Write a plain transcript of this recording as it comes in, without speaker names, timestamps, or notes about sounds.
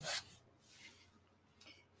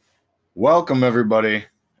Welcome, everybody.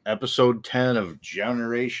 Episode 10 of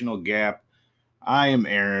Generational Gap. I am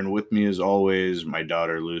Aaron. With me, as always, my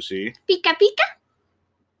daughter, Lucy. Pika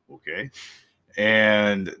pika. Okay.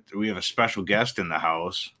 And we have a special guest in the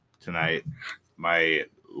house tonight. My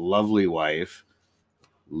lovely wife,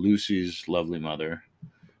 Lucy's lovely mother,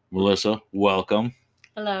 Melissa. Welcome.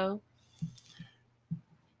 Hello.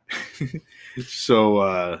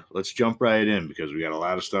 So let's jump right in because we got a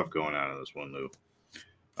lot of stuff going on in this one, Lou.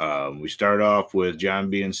 We start off with John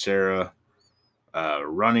B. and Sarah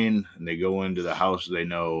running, and they go into the house they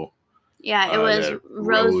know. Yeah, it was that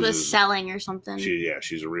Rose was selling or something.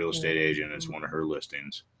 She's a real estate agent. It's one of her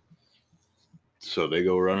listings. So they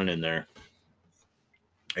go running in there,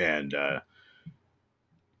 and the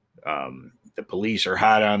police are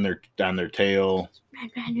hot on their tail.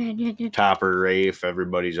 Topper, Rafe,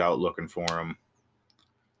 everybody's out looking for them.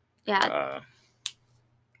 Yeah.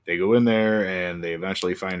 They go in there and they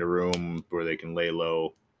eventually find a room where they can lay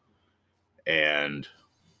low, and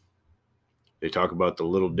they talk about the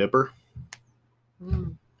Little Dipper.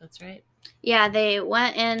 That's right. Yeah, they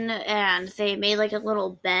went in and they made like a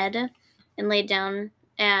little bed and laid down,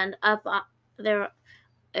 and up there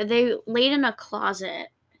they laid in a closet.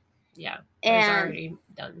 Yeah, it was already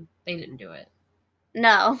done. They didn't do it.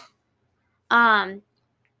 No.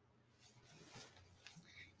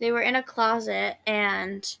 They were in a closet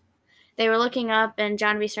and they were looking up, and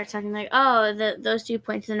John B starts talking like, "Oh, those 2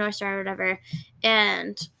 points to the North Star or whatever,"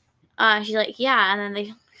 and she's like, "Yeah," and then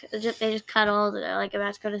they just cuddled, like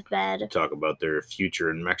about to go to bed. Talk about their future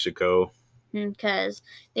in Mexico because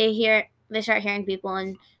they start hearing people,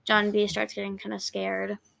 and John B starts getting kind of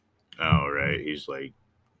scared. Oh, right, he's like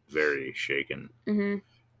very shaken. Mm-hmm.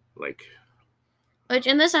 Like, which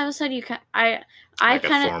in this episode I like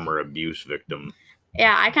kind of a former abuse victim.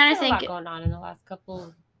 Yeah, I kind of think a lot going on in the last couple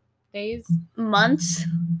of days, months.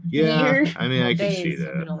 Yeah, years. I mean, I can see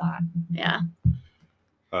that. Been a lot. Yeah.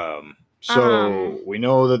 So we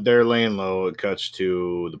know that they're laying low. It cuts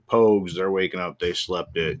to the Pogues. They're waking up. They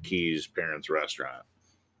slept at Key's parents' restaurant.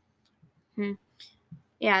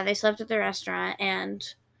 Yeah, they slept at the restaurant, and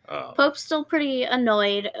Pope's still pretty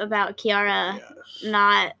annoyed about Kiara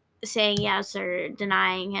not saying yes or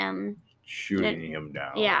denying him. Shooting him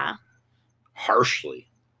down. Yeah. Harshly.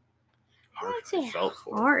 I'd say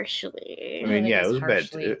harshly. I mean, yeah, it was bad.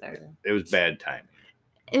 It was bad timing.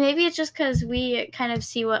 Maybe it's just because we kind of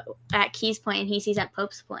see what at Key's point and he sees at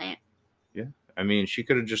Pope's point. Yeah. I mean, she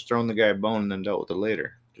could have just thrown the guy a bone and then dealt with it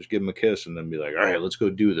later. Just give him a kiss and then be like, all right, let's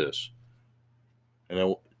go do this. And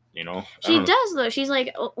then, She does, though. She's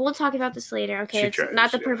like, we'll talk about this later. Okay, it's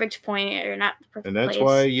not the perfect point or not the perfect And that's place.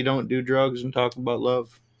 why you don't do drugs and talk about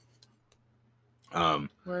love.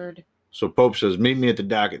 Word. So Pope says, meet me at the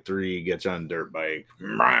dock at 3. He gets on a dirt bike.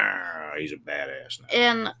 He's a badass now.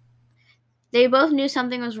 And they both knew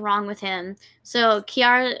something was wrong with him. So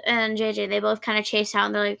Kiara and JJ, they both kind of chased out,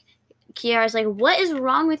 and they're like, Kiara's like, what is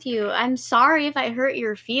wrong with you? I'm sorry if I hurt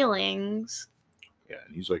your feelings. Yeah,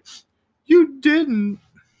 and he's like, you didn't.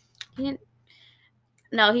 He didn't.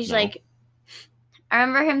 No, he's like, I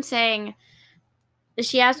remember him saying,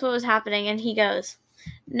 she asked what was happening, and he goes,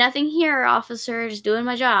 nothing here, officer, just doing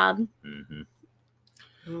my job.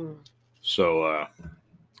 Mm-hmm. So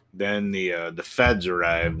then the feds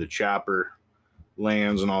arrive. The chopper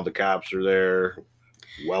lands, and all the cops are there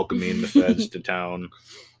welcoming the feds to town.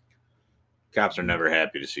 Cops are never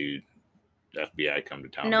happy to see FBI come to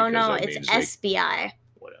town. No, it's SBI.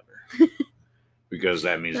 Whatever. Because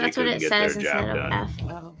that means they couldn't get their job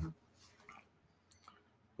done.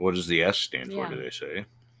 What does the S stand for, do they say?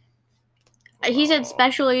 He said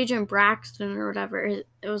Special Agent Braxton or whatever. It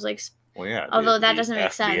was like... Well, yeah. Although that doesn't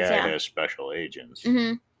make sense, FBI has special agents.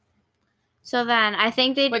 Mm-hmm. So then, I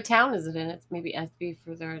think they... What town is it in? It's maybe SB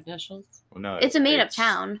for their initials? Well, no, it's a made-up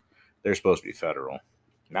town. They're supposed to be federal.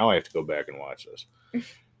 Now I have to go back and watch this.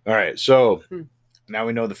 All right, so now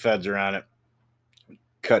we know the feds are on it.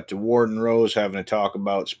 Cut to Ward and Rose having a talk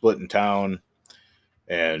about splitting town.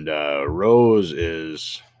 And Rose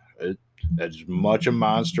is as much a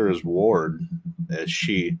monster as Ward, as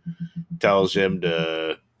she tells him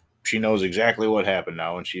she knows exactly what happened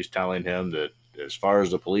now, and she's telling him that as far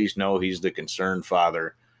as the police know, he's the concerned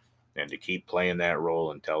father, and to keep playing that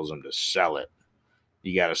role, and tells him to sell it.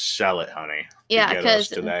 You got to sell it, honey. Yeah, to get us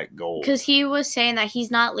to that goal. Because he was saying that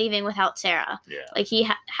he's not leaving without Sarah. Yeah. Like, he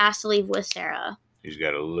has to leave with Sarah. He's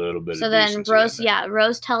got a little bit of decency. So then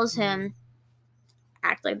Rose tells him,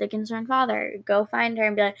 act like the concerned father. Go find her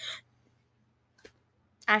and be like,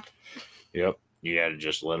 act. Yep. You got to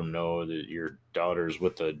just let him know that your daughter's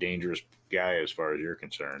with a dangerous guy as far as you're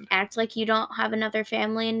concerned. Act like you don't have another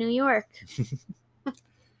family in New York.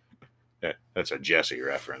 That's a Jesse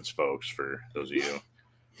reference, folks, for those of you.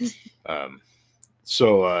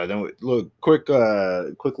 So then quick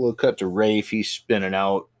little cut to Rafe. He's spinning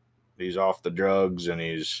out. He's off the drugs and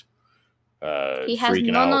he's He has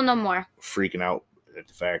freaking no more. Freaking out at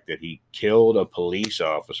the fact that he killed a police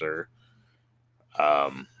officer.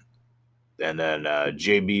 And then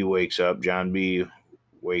JB wakes up. John B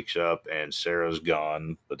wakes up and Sarah's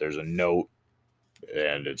gone, but there's a note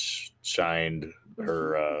and it's signed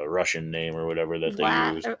her Russian name or whatever that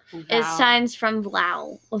they used. It signs from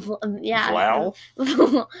Vlau. Yeah. Vlau?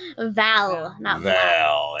 Val, not Vlau.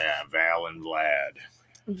 Val, yeah, Val and Vlad.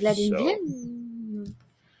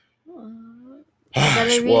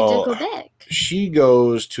 Well, she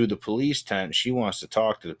goes to the police tent. She wants to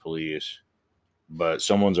talk to the police, but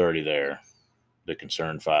someone's already there. The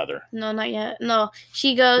concerned father. No, not yet. No,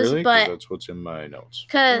 she goes, really? but that's what's in my notes.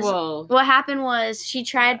 Because what happened was she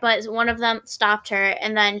tried, but one of them stopped her,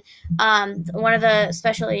 and then one of the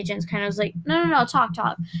special agents kind of was like, "No,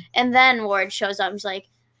 talk." And then Ward shows up. And he's like,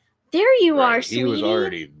 "There you are, sweetie." He was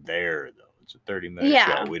already there, though. It's a 30-minute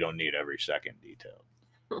show. We don't need every second detailed.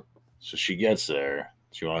 So she gets there.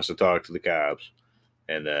 She wants to talk to the cops,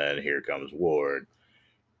 and then here comes Ward,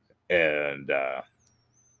 and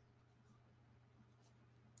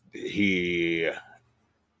he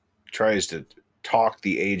tries to talk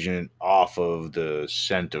the agent off of the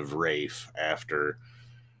scent of Rafe after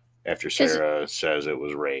Sarah says it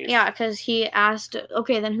was Rafe. Yeah, because he asked,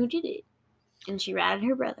 "Okay, then who did it?" And she ratted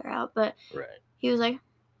her brother out, but he was like,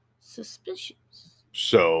 suspicious.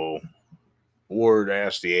 So Ward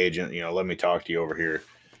asked the agent, "Let me talk to you over here."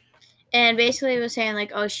 And basically was saying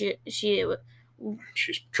like, "Oh, she's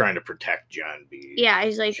trying to protect John B." Yeah,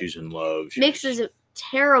 he's like, she's in love. Mixes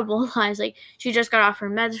terrible lies, like she just got off her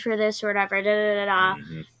meds for this or whatever,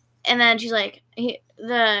 Mm-hmm. And then she's like,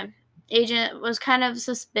 the agent was kind of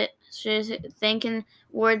suspicious, thinking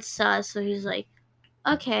Ward's sus, so he's like,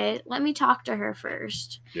 "Okay, let me talk to her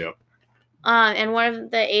first." Yep. And one of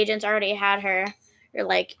the agents already had her, or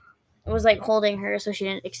like, was like holding her so she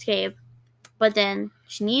didn't escape, but then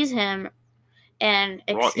she knees him and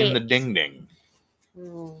escapes. In the ding ding.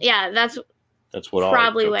 Yeah, that's what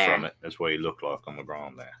probably I took where from it. That's what he looked like on the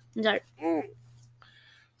ground there. Like,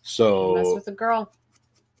 so mess with a girl.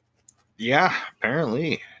 Yeah,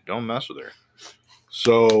 apparently. Don't mess with her.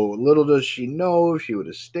 So little does she know, if she would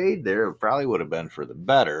have stayed there, it probably would have been for the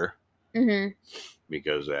better. Mm-hmm.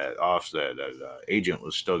 Because that agent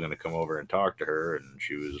was still going to come over and talk to her, and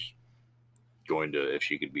she was going to, if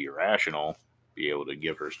she could be rational, be able to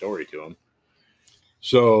give her story to him.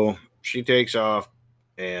 So she takes off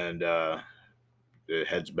and it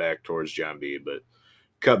heads back towards John B. But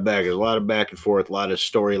cut back, there's a lot of back and forth, a lot of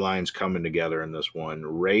storylines coming together in this one.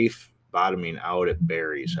 Rafe bottoming out at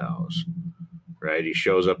Barry's house. Right? He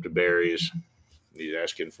shows up to Barry's. He's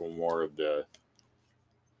asking for more of the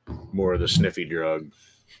sniffy drug.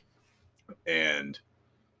 And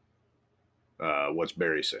what's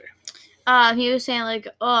Barry say? He was saying like,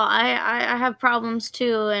 "Oh, I have problems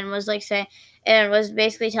too," and was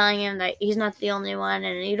basically telling him that he's not the only one,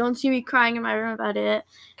 and you don't see me crying in my room about it.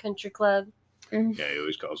 Country club. Mm-hmm. Yeah, he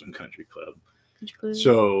always calls him country club. Country club.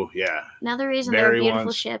 So yeah, another reason Barry they're a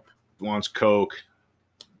beautiful ship. Wants coke,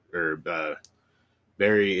 or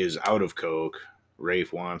Barry is out of coke.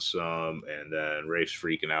 Rafe wants some, and then Rafe's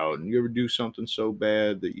freaking out. And you ever do something so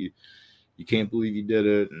bad that you can't believe you did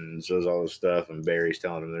it, and says all this stuff. And Barry's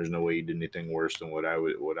telling him there's no way you did anything worse than what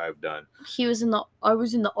I've done. I was in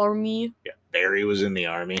the army. Yeah, Barry was in the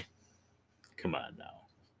army. Come on now.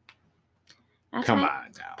 Come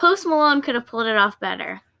on now. Post Malone could have pulled it off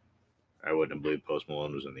better. I wouldn't believe Post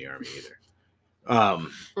Malone was in the army either.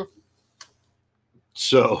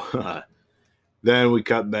 So then we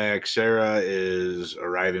cut back. Sarah is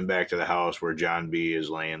arriving back to the house where John B. is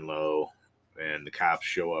laying low. And the cops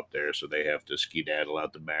show up there, so they have to skedaddle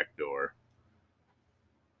out the back door.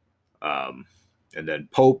 And then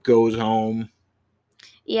Pope goes home.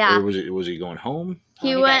 Yeah. Or was he going home?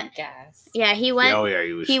 He went. Gas. Yeah, he went. Oh yeah,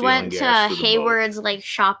 he went to Hayward's like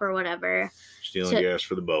shop or whatever. Stealing gas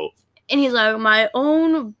for the boat. And he's like, "My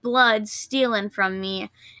own blood stealing from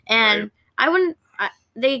me," and right. I wouldn't.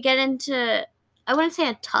 They get into. I wouldn't say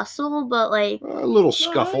a tussle, but like a little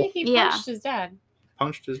scuffle. He punched his dad.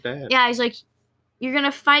 Punched his dad. Yeah, he's like, "You're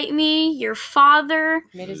gonna fight me, your father."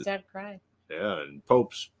 Made his dad cry. Yeah, and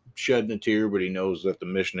Pope's shedding a tear, but he knows that the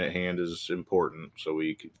mission at hand is important, so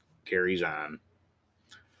he carries on.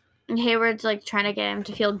 And Hayward's like trying to get him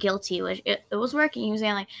to feel guilty, which it was working. He was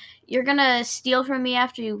saying like, "You're gonna steal from me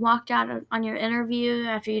after you walked out on your interview,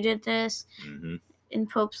 after you did this." Mm-hmm. And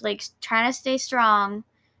Pope's like trying to stay strong.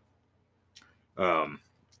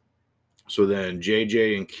 So then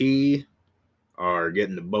JJ and Key are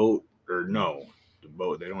getting the boat, or no, the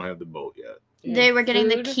boat. They don't have the boat yet. They were getting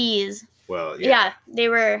the Food? keys. Well, Yeah, they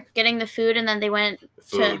were getting the food, and then they went the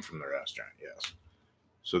food from the restaurant. Yes.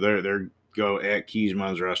 So they're go at Key's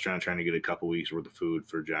mom's restaurant trying to get a couple weeks worth of food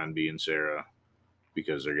for John B and Sarah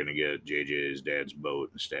because they're gonna get JJ's dad's boat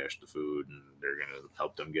and stash the food, and they're gonna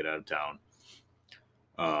help them get out of town.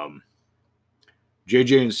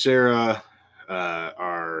 JJ and Sarah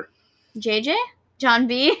are JJ? John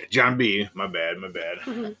B? John B. My bad.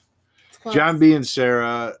 It's close. John B and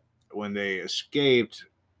Sarah, when they escaped,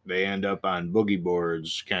 they end up on boogie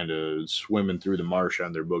boards, kind of swimming through the marsh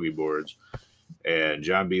on their boogie boards. And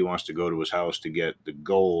John B wants to go to his house to get the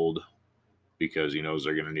gold because he knows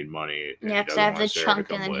they're going to need money. And Yeah, he because doesn't I have the want Sarah to chunk,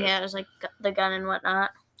 come and then with. he has like the gun and whatnot.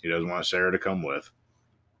 He doesn't want Sarah to come with.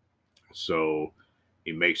 So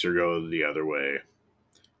he makes her go the other way.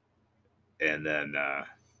 And then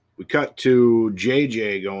we cut to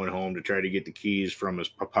JJ going home to try to get the keys from his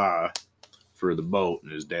papa for the boat.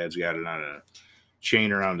 And his dad's got it on a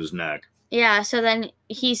chain around his neck. Yeah, so then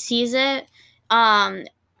he sees it, and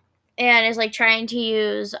is like trying to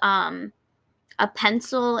use a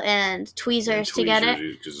pencil and tweezers to get it.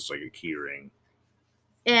 Because it's like a key ring.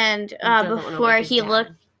 And Doesn't wanna before wake his he dad.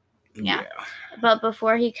 looked, Yeah. but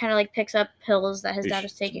before he kind of like picks up pills that his dad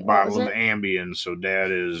was It's taking. a What was bottle of it? Ambien, so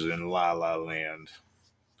dad is in La La Land.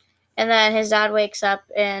 And then his dad wakes up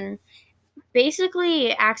and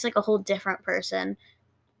basically acts like a whole different person.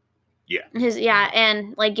 Yeah.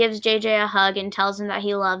 And like gives JJ a hug and tells him that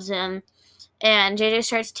he loves him. And JJ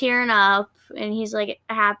starts tearing up, and he's like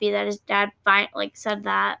happy that his dad said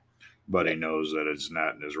that. But he knows that it's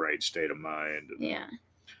not in his right state of mind. Yeah.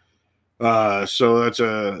 So that's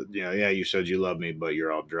you said you love me, but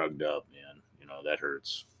you're all drugged up, man. That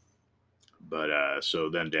hurts. But so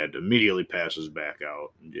then dad immediately passes back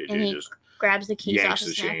out, and JJ And he just grabs the keys off yanks the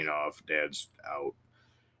his neck. chain off. Dad's out.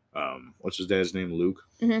 What's his dad's name? Luke.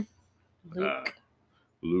 Luke.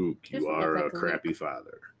 Luke, you Doesn't look are like a Luke. crappy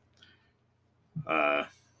father.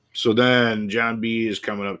 So then John B is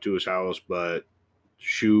coming up to his house, but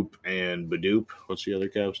Shoop and Badoop, what's the other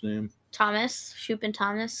cop's name? Thomas, Shoop and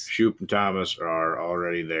Thomas. Shoop and Thomas are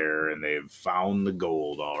already there, and they've found the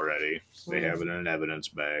gold already. They have it in an evidence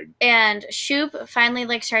bag. And Shoop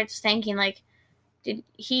finally starts thinking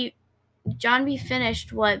John B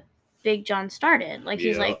finished what Big John started.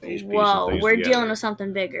 He's Yeah, like, he's piecing whoa, things we're together. dealing with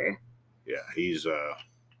something bigger. Yeah, he's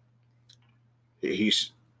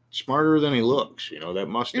smarter than he looks. That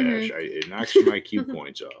mustache, it knocks some IQ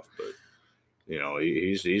points off. But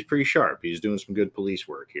he's pretty sharp. He's doing some good police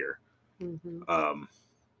work here. Mm-hmm.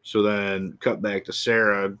 So then cut back to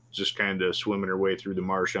Sarah just kind of swimming her way through the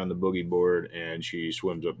marsh on the boogie board, and she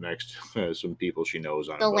swims up next to some people she knows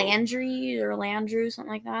on The a boat. Landry or Landrew,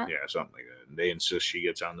 something like that. Yeah, something like that. And they insist she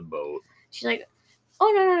gets on the boat. She's like,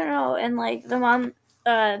 oh, no. And the mom,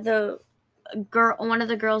 the girl, one of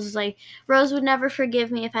the girls is like, Rose would never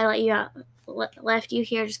forgive me if I left you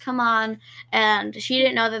here. Just come on. And she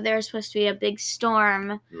didn't know that there was supposed to be a big storm.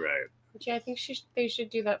 Right. Which I think they should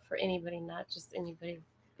do that for anybody, not just anybody.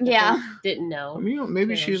 Yeah. Didn't know.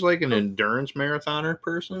 Maybe Yeah. she's like an endurance marathoner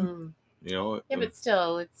person. Mm. Yeah, but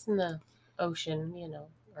still, it's in the ocean,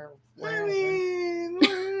 or wherever.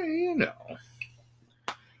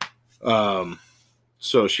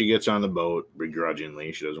 So she gets on the boat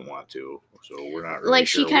begrudgingly. She doesn't want to. So we're not really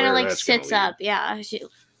She sure kind of where that's gonna sits lead. up. Yeah.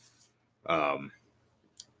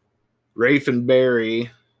 Rafe and Barry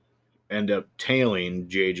end up tailing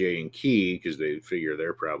JJ and Key because they figure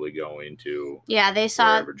they're probably going to Yeah, they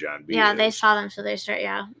saw. wherever John B Yeah, is. they saw them, so they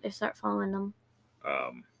start following them.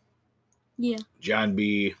 Yeah. John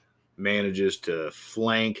B manages to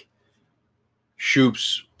flank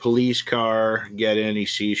Shoop's police car, get in. He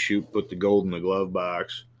sees Shoop put the gold in the glove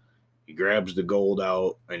box. He grabs the gold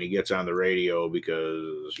out and he gets on the radio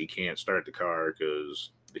because he can't start the car because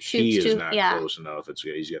the key Shoop's is too- not yeah. close enough.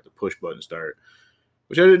 He's got the push button start,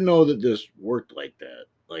 which I didn't know that this worked like that.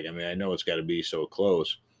 I know it's got to be so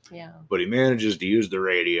close, Yeah. but he manages to use the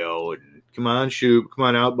radio and come on, Shoop, come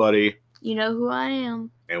on out, buddy. You know who I am.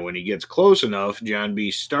 And when he gets close enough, John B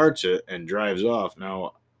starts it and drives off.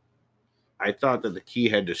 Now, I thought that the key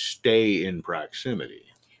had to stay in proximity.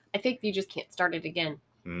 I think you just can't start it again.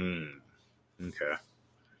 Okay.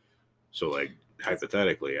 So,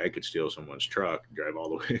 hypothetically, I could steal someone's truck, drive all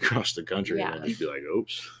the way across the country, Yeah. and then just be like,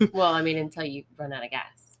 oops. Well, until you run out of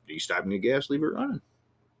gas. You stop and get gas, leave it running.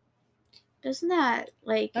 Doesn't that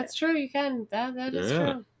That's true. You can. That is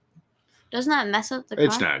Yeah. true. doesn't that mess up the car?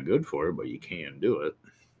 It's not good for it, but you can do it.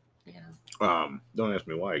 Yeah. Don't ask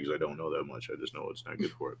me why, because I don't know that much. I just know it's not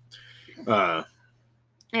good for it.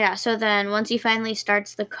 Yeah, so then once he finally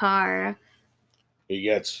starts the car, He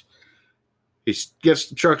gets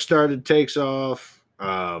the truck started, takes off.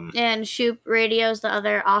 and Shoop radios the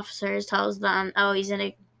other officers, tells them, "Oh, he's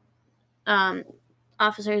in a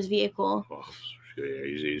officer's vehicle." Yeah,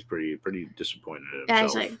 he's pretty disappointed in Yeah,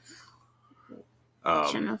 he's himself. like,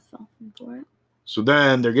 shouldn't have fallen for it. So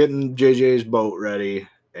then they're getting JJ's boat ready,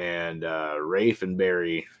 and Rafe and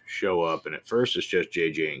Barry show up, and at first it's just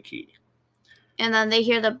JJ and Key. And then they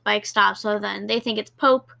hear the bike stop, so then they think it's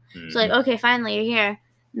Pope. So like, okay, finally you're here.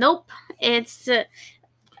 Nope, it's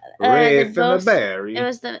Rafe and Barry.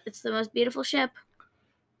 It's the most beautiful ship.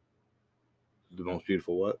 The most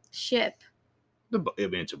beautiful what? Ship. I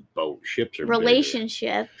mean, it's a boat. Ships are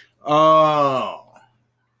Relationship. bigger. Oh,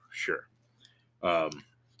 sure.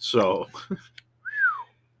 So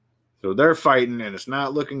they're fighting, and it's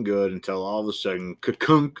not looking good until all of a sudden,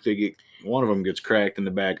 ka-kunk, one of them gets cracked in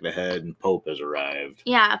the back of the head, and Pope has arrived.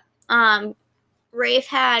 Yeah. Rafe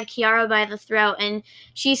had Kiara by the throat, and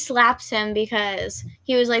she slaps him because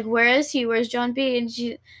he was like, "Where is he? Where's John B?" And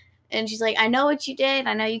she's like, "I know what you did.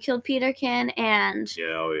 I know you killed Peterkin." And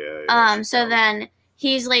yeah. So then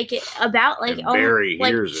he's like about like, and Barry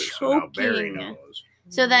like hears it, so now Barry choking. knows.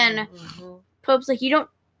 So then Pope's like, "You don't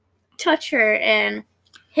touch her," and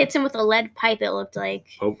hits him with a lead pipe. It looked like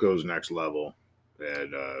Pope goes next level,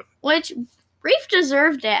 and which Rafe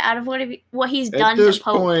deserved it out of what he's done to Pope. At this to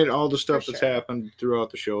Pope. point, all the stuff that's happened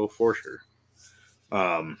throughout the show, for sure.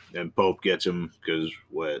 And Pope gets him because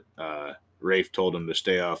what Rafe told him to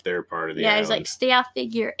stay off their part of the island. He's like, stay off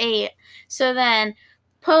figure 8. So then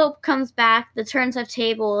Pope comes back. The turns have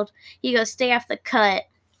tabled. He goes, stay off the cut.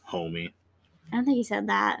 Homie. I don't think he said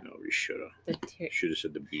that. No, he should have. Should have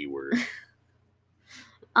said the B word.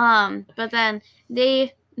 But then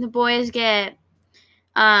the boys get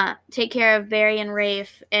take care of Barry and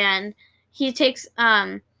Rafe, and he takes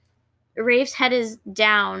Rafe's head is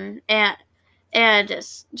down and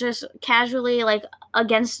just casually like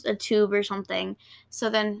against a tube or something. So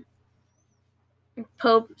then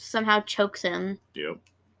Pope somehow chokes him. Yep.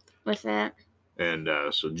 With it. And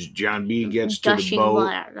so John B gets gushing to the boat.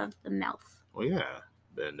 Blood out of the mouth. Well, yeah.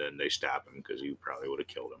 And then they stop him because he probably would have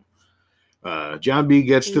killed him. John B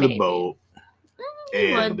gets to the boat,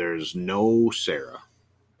 and there's no Sarah.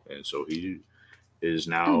 And so he is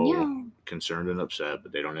now concerned and upset,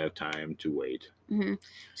 but they don't have time to wait. Mm-hmm.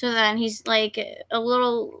 So then he's like a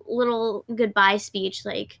little goodbye speech,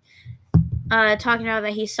 like talking about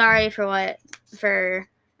that he's sorry he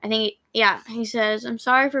says, "I'm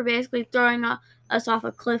sorry for basically throwing us off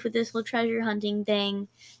a cliff with this little treasure hunting thing,"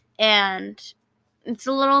 and it's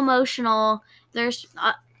a little emotional. There's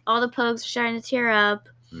all the Pogues are starting to tear up,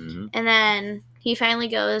 and then he finally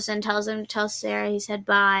goes and tells him to tell Sarah he said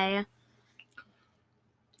bye.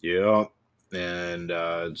 Yeah, and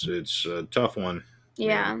it's a tough one.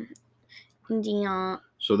 Yeah.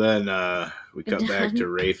 So then we cut back to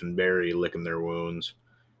Rafe and Barry licking their wounds,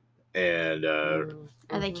 and are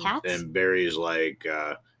they cats? And Barry's like,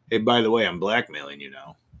 "Hey, by the way, I'm blackmailing you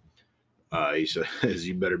now." He says,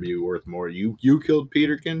 "You better be worth more. You killed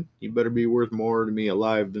Peterkin. You better be worth more to me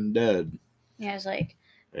alive than dead." Yeah, it's like,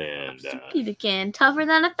 and Peterkin, tougher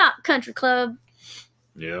than I thought. Country club.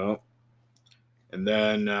 Yeah. And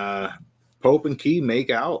then Pope and Key make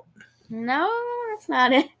out. No, that's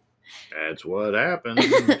not it. That's what happened.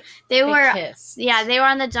 they were kiss. Yeah, they were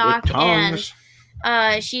on the dock, with tongues.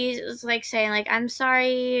 And she was like saying like, "I'm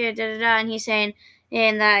sorry," and he's saying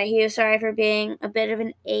and that he was sorry for being a bit of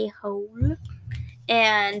an a-hole,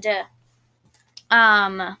 and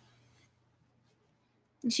and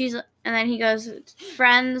then he goes,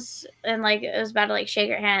 "Friends," and like it was about to like shake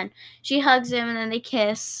her hand. She hugs him, and then they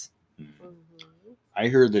kiss. I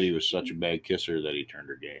heard that he was such a bad kisser that he turned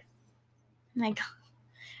her gay. My God.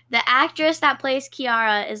 The actress that plays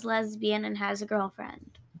Kiara is lesbian and has a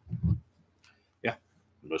girlfriend. Yeah,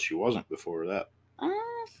 but she wasn't before that.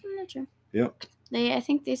 That's not true. Yep. I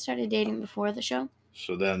think they started dating before the show.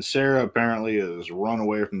 So then Sarah apparently has run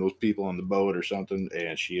away from those people on the boat or something,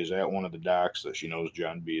 and she is at one of the docks that she knows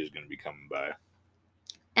John B is going to be coming by.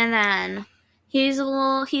 And then he's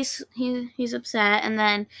upset, and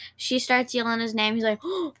then she starts yelling his name. He's like,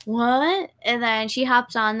 oh, "What?" And then she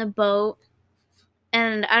hops on the boat,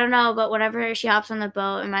 and I don't know, but whenever she hops on the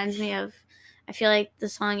boat, it reminds me of, I feel like the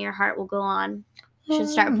song "Your Heart Will Go On" should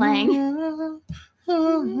start playing.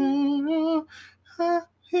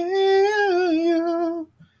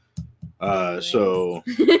 So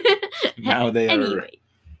now they are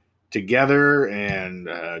together and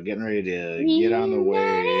getting ready to get on the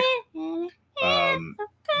way.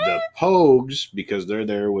 The Pogues, because they're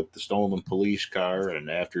there with the stolen police car, and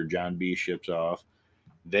after John B ships off,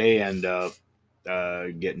 They end up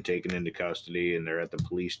getting taken into custody, and they're at the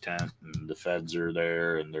police tent, and the feds are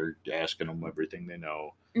there, and they're asking them everything they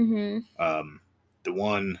know. The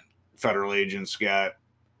one federal agent's got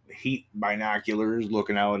heat binoculars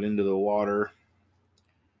looking out into the water,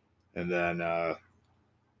 and then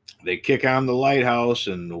they kick on the lighthouse,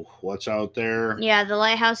 and what's out there? Yeah, the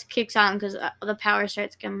lighthouse kicks on because the power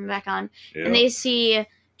starts coming back on. Yep. And they see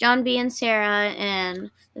John B. and Sarah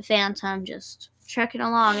and the Phantom just trekking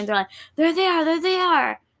along, and they're like, there they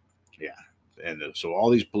are. Yeah. And so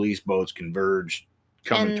all these police boats converge,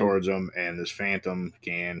 coming towards them, and this Phantom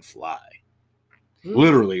can fly.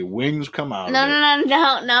 Literally, wings come out.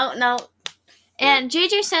 No. And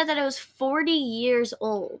JJ said that it was 40 years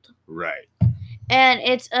old. Right. And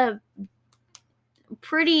it's a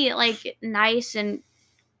pretty, like, nice and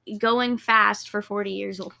going fast for 40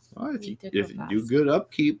 years old. Well, if you do good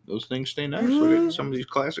upkeep, those things stay nice. Look at some of these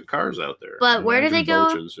classic cars out there. But where do they go?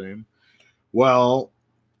 Boats are the same. Well,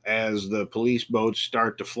 as the police boats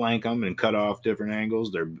start to flank them and cut off different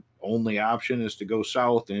angles, their only option is to go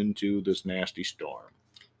south into this nasty storm.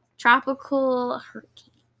 Tropical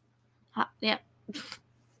hurricane. Yep.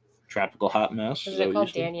 Tropical hot mess. Is it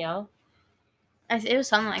called Danielle? It was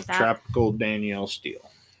something like that. Tropical Danielle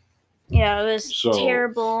Steele. Yeah, it was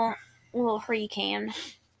terrible little hurricane.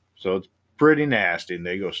 So it's pretty nasty, and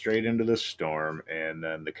they go straight into this storm, and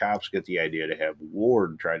then the cops get the idea to have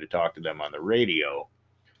Ward try to talk to them on the radio,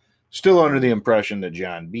 still under the impression that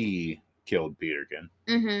John B. killed Peterkin.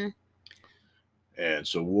 Mm-hmm. And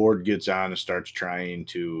so Ward gets on and starts trying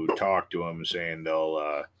to talk to him, saying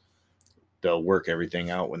they'll work everything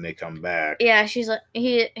out when they come back. Yeah, she's like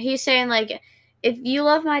he's saying, like, if you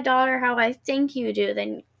love my daughter how I think you do,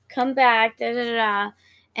 then come back,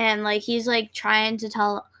 and like he's like trying to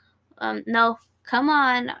tell, no, come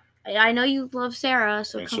on, I know you love Sarah,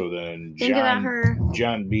 so so then think about her.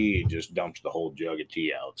 John B. just dumps the whole jug of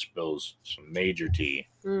tea out, spills some major tea.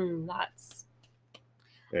 Lots.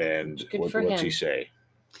 And what's he say?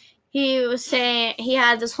 He was saying he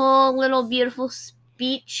had this whole little beautiful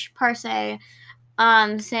speech saying,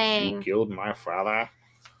 "You killed my father,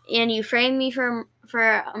 and you framed me for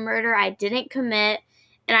a murder I didn't commit,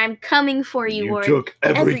 and I'm coming for you, You Ward. took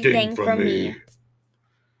everything from me."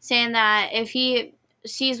 Saying that if he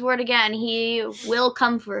sees Ward again, he will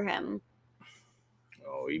come for him.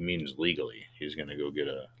 Oh, he means legally. He's going to go get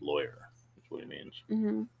a lawyer. That's what he means.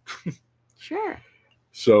 Mm-hmm. Sure.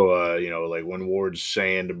 So, like when Ward's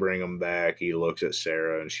saying to bring him back, he looks at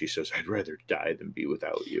Sarah and she says, "I'd rather die than be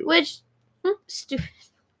without you." Which, stupid.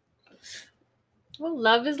 Well,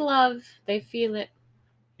 love is love. They feel it.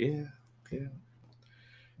 Yeah.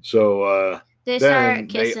 So, they start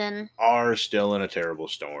kissing. They are still in a terrible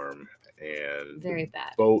storm, and very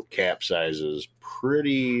bad. Boat capsizes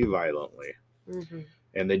pretty violently. Mm-hmm.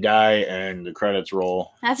 And they die, and the credits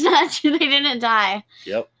roll. That's not true. They didn't die.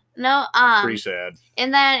 Yep. No. Pretty sad.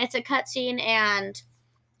 And then it's a cutscene, and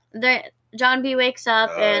John B. wakes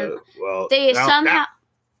up, and somehow.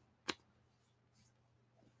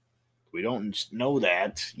 We don't know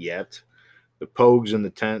that yet. The Pogues in the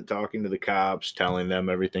tent talking to the cops, telling them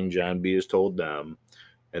everything John B. has told them,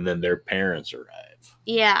 and then their parents arrive.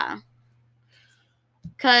 Yeah.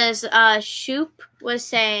 Because Shoop was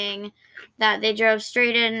saying that they drove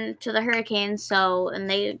straight into the hurricane, and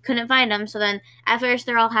they couldn't find them. So then at first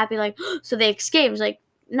they're all happy, like, so they escaped. It's like,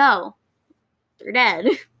 no, they're dead.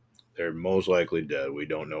 They're most likely dead. We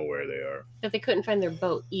don't know where they are. But they couldn't find their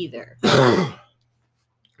boat either.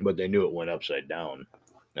 But they knew it went upside down.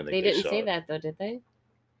 They didn't say that, though, did they?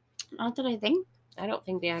 Not that I think. I don't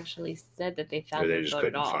think they actually said that they found their boat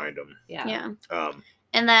at all. They just couldn't find them. Yeah.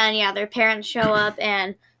 And then, their parents show up,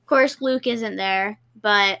 and of course Luke isn't there,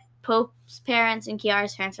 but Pope's parents and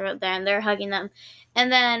Kiara's parents are out there, and they're hugging them.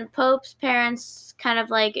 And then Pope's parents kind of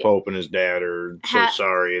like... Pope and his dad are so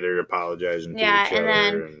sorry. They're apologizing to each other.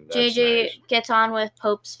 And then JJ gets on with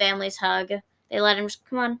Pope's family's hug. They let him just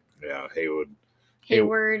come on. Yeah, Hayward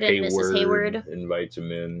and Mrs. Hayward invites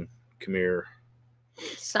him in. Come here,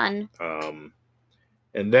 son.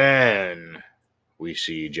 And then we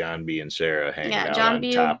see John B. and Sarah hanging out on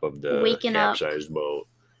top of the capsized boat.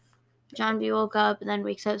 John B. woke up and then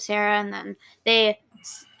wakes up Sarah, and then they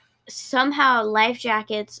somehow life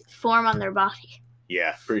jackets form on their body.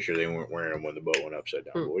 Yeah, pretty sure they weren't wearing them when the boat went upside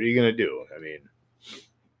down. But what are you gonna do? I mean,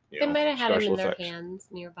 they might have had them in their hands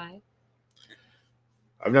nearby.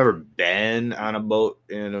 I've never been on a boat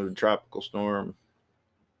in a tropical storm.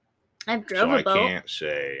 I've drove a boat. I can't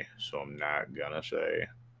say, so I'm not gonna say.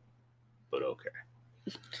 But okay.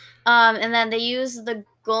 And then they use the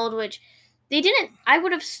gold, which they didn't. I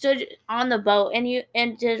would have stood on the boat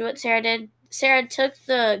and did what Sarah did. Sarah took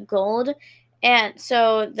the gold, and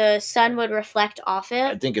so the sun would reflect off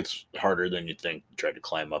I it. think it's harder than you think to try to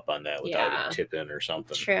climb up on that without Yeah. it tipping or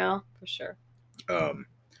something. True. For sure.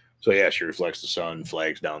 So yeah, she reflects the sun,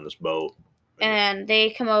 flags down this boat. And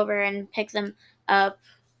they come over and pick them up.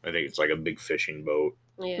 I think it's like a big fishing boat.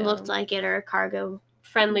 Yeah. Looked like it, or a cargo.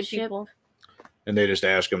 Friendly ship. people. And they just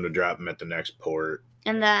ask them to drop them at the next port.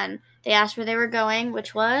 And then they asked where they were going,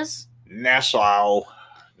 which was Nassau.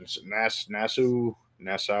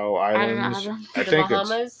 Nassau I don't know. Islands. How I The think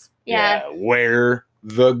Bahamas. yeah. where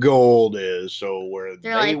the gold is. So where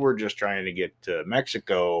They're they like- were just trying to get to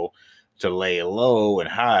Mexico to lay low and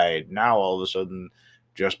hide. Now all of a sudden,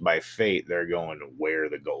 just by fate, they're going to where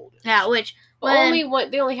the gold is. Yeah, which But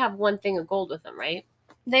they only have one thing of gold with them, right?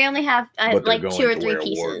 they only have But they're like going 2 or to 3 where Ward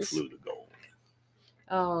pieces. flew the gold.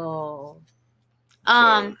 Oh.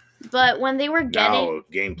 But when they were getting Now, if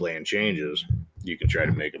game plan changes, you can try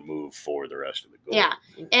to make a move for the rest of the gold. yeah,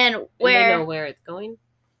 and And they where know where it's going.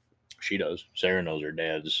 She does. Sarah knows her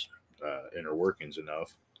dad's inner workings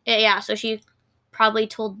enough. yeah, so she probably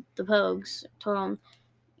told the Pogues, told them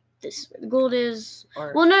this gold is.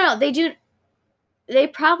 Or Well, no, they do. They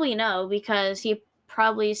probably know because he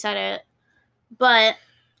probably said it. But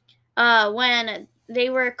when they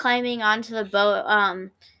were climbing onto the boat,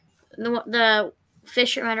 the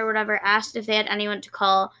fishermen or whatever asked if they had anyone to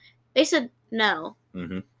call. They said no.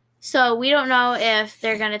 Mm-hmm. So we don't know if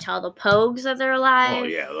they're gonna tell the Pogues that they're alive. Oh,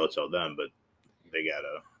 yeah, they'll tell them, but they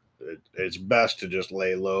gotta. It's best to just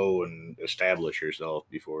lay low and establish yourself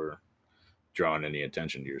before drawing any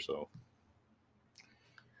attention to yourself.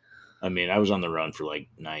 I mean, I was on the run for like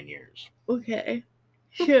 9 years. Okay.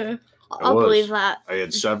 Sure. I I'll was. believe that. I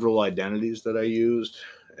had several identities that I used,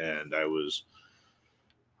 and I was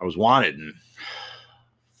wanted in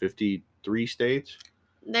 53 states.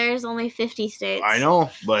 There's only 50 states. I know,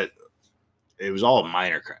 but it was all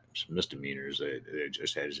minor crimes, misdemeanors. It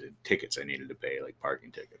just had tickets I needed to pay, like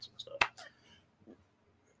parking tickets and stuff.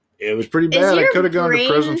 It was pretty Is bad. I your could have gone to brain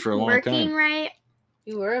prison for a long working time. right?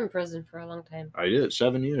 you were in prison for a long time. I did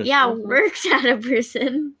 7 years. Yeah, Mhm. worked out of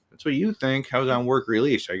prison. That's what you think. I was on work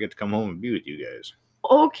release. I get to come home and be with you guys.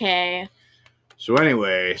 Okay. So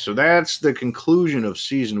anyway, so that's the conclusion of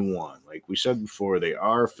season 1. Like we said before, they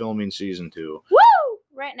are filming season 2. Woo!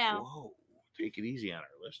 Right now. Whoa, take it easy on our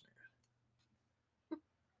listeners.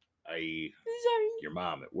 I.e., Sorry. your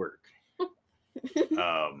mom at work.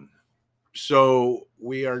 So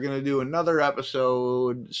we are going to do another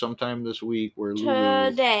episode sometime this week where Lulu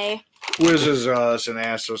Today. quizzes us and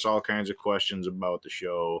asks us all kinds of questions about the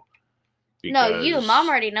show. No, you. because Mom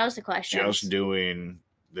already knows the questions. Just doing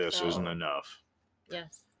this Oh. isn't enough.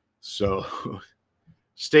 Yes. So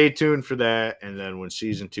stay tuned for that. And then when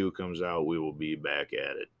season 2 comes out, we will be back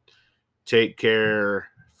at it. Take care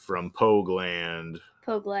from Pogueland.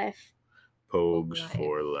 Pogue life. Pogues Life.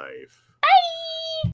 for life.